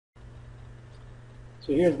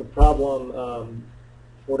So here's the problem,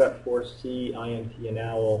 4.4c INT and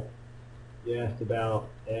OWL you asked about,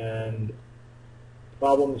 and the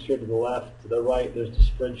problem is here to the left. To the right there's the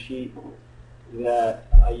spreadsheet that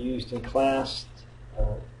I used in class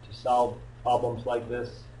to solve problems like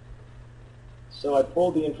this. So I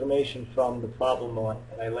pulled the information from the problem and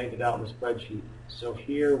I laid it out in the spreadsheet. So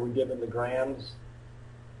here we're given the grams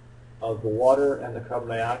of the water and the carbon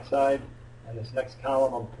dioxide. And this next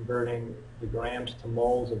column, I'm converting the grams to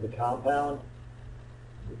moles of the compound.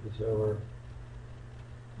 Move this over.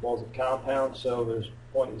 Moles of compound. So there's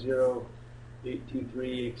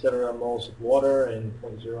 0.0823, etc. moles of water and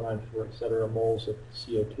 0.094, etc. moles of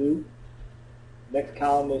CO2. Next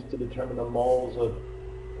column is to determine the moles of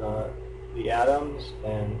the atoms,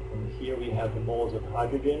 and here we have the moles of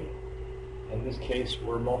hydrogen. In this case,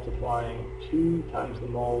 we're multiplying 2 times the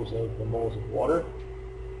moles of water.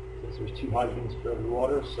 Since there's 2 hydrogens for every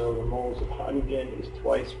water, so the moles of hydrogen is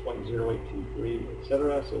twice 0.0823,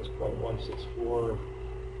 etc. So it's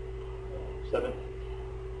 0.1647.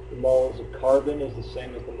 The moles of carbon is the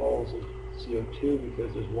same as the moles of CO2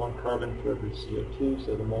 because there's 1 carbon for every CO2,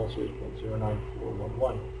 so the moles here is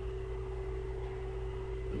 0.09411.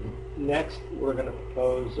 Next, we're going to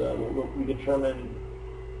propose, we determine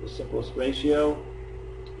the simplest ratio.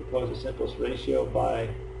 Propose the simplest ratio by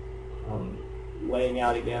laying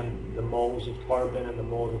out again the moles of carbon and the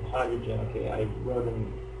moles of hydrogen. Okay, I wrote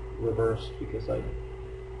in reverse because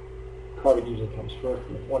carbon usually comes first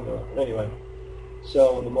in the formula. But anyway,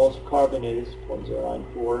 so the moles of carbon is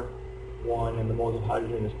 0.0941 and the moles of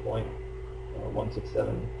hydrogen is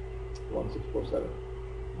 0.167.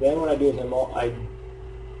 Then what I do is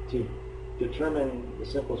to determine the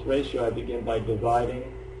simplest ratio, I begin by dividing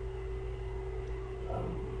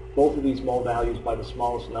both of these mole values by the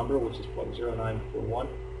smallest number, which is 0.0941.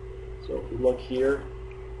 So if we look here,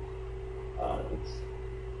 it's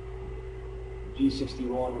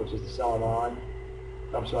G61, which is the cell I'm on.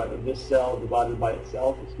 I'm sorry, this cell divided by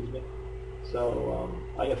itself, excuse me. So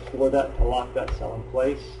I have 4 that to lock that cell in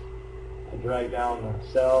place. I drag down the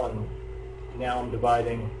cell, and now I'm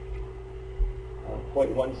dividing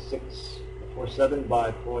 0.1647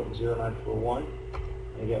 by 0.0941.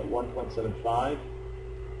 I get 1.75.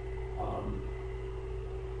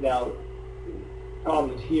 Now, the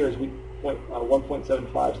problem here is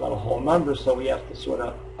 1.75 is not a whole number, so we have to sort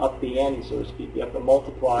of up the ante, so to speak. We have to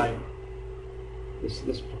multiply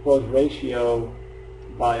this proposed ratio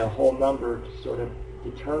by a whole number to sort of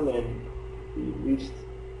determine the least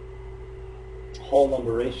whole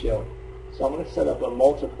number ratio. So I'm going to set up a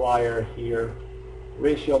multiplier here,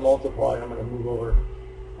 ratio multiplier. I'm going to move over.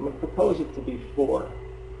 I'm going to propose it to be 4.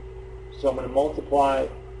 So I'm going to multiply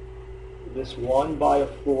this 1 by a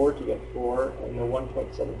 4 to get 4, and the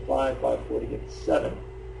 1.75 by a 4 to get 7.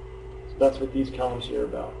 So that's what these columns here are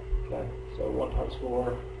about. Okay, so 1 times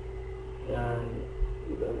 4 and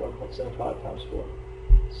 1.75 times 4.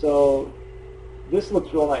 So this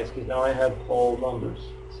looks real nice because now I have whole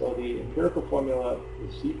numbers. So the empirical formula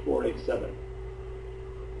is C487.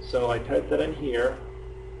 So I type that in here,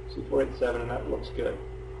 C487, and that looks good.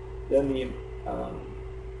 Then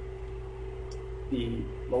the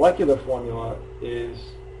molecular formula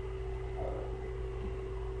is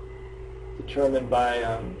determined by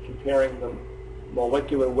comparing the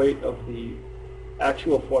molecular weight of the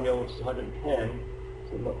actual formula, which is 110.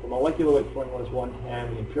 So the molecular weight formula is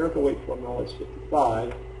 110. The empirical weight formula is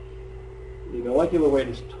 55. The molecular weight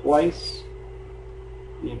is twice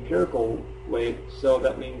the empirical weight, so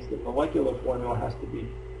that means the molecular formula has to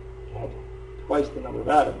have twice the number of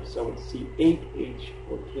atoms. So it's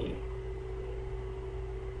C8H14.